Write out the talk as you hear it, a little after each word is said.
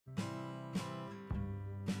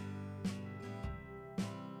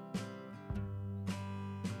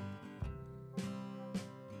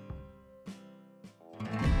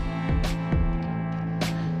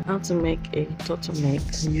How to make a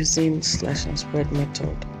turtleneck using slash and spread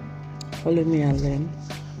method. Follow me and learn.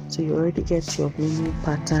 So you already get your mini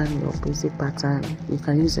pattern, your basic pattern. You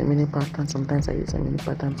can use a mini pattern. Sometimes I use a mini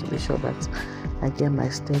pattern to be sure that I get my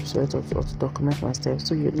steps or to document my steps.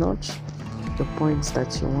 So you notch the points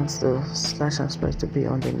that you want the slash and spread to be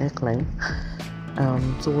on the neckline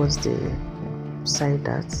towards the side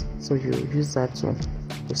dart. So you use that to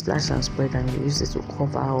slash and spread, and you use it to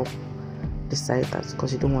cover up the side dart,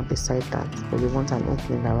 because you don't want the side dart, but you want an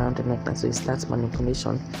opening around the neck. So it's that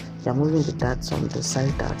manipulation. You're moving the darts from the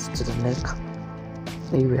side dart to the neck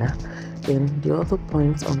area. Then the other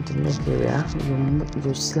point on the neck area,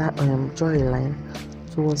 you draw a line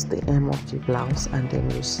towards the hem of the blouse, and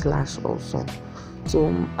then you slash also.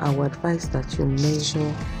 So I would advise that you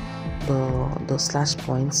measure the slash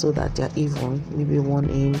points so that they're even, maybe 1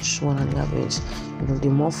 inch, 1.5 inch. The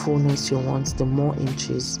more fullness you want, the more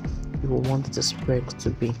inches you will want the spread to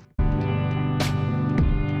be.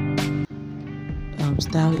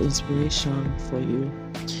 Style inspiration for you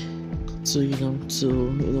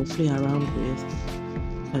to play around with.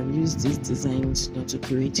 You can use these designs to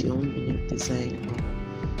create your own unique design,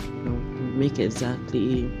 or make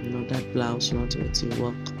exactly that blouse you want to wear to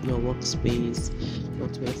your workspace, you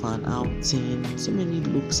want to wear for an outing. So many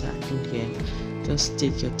looks are in here. Just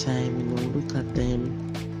take your time, look at them,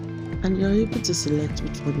 and you're able to select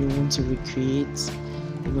which one you want to recreate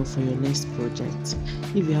for your next project.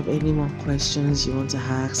 If you have any more questions you want to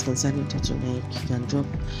ask concerning turtleneck, you can drop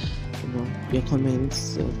your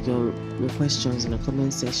comments, your questions in the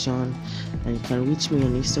comment section, and you can reach me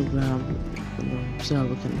on Instagram so that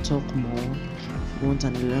we can talk more. If you want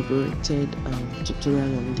an elaborated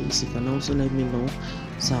tutorial on this, you can also let me know,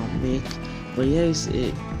 so I'll make. But here is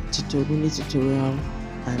a mini tutorial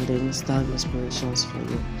and then style inspirations for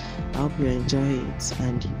you. I hope you enjoy it,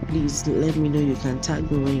 and please let me know. You can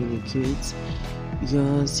tag me when you recreate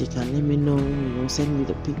yours. You can let me know, send me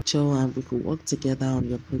the picture, and we could work together on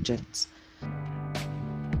your project.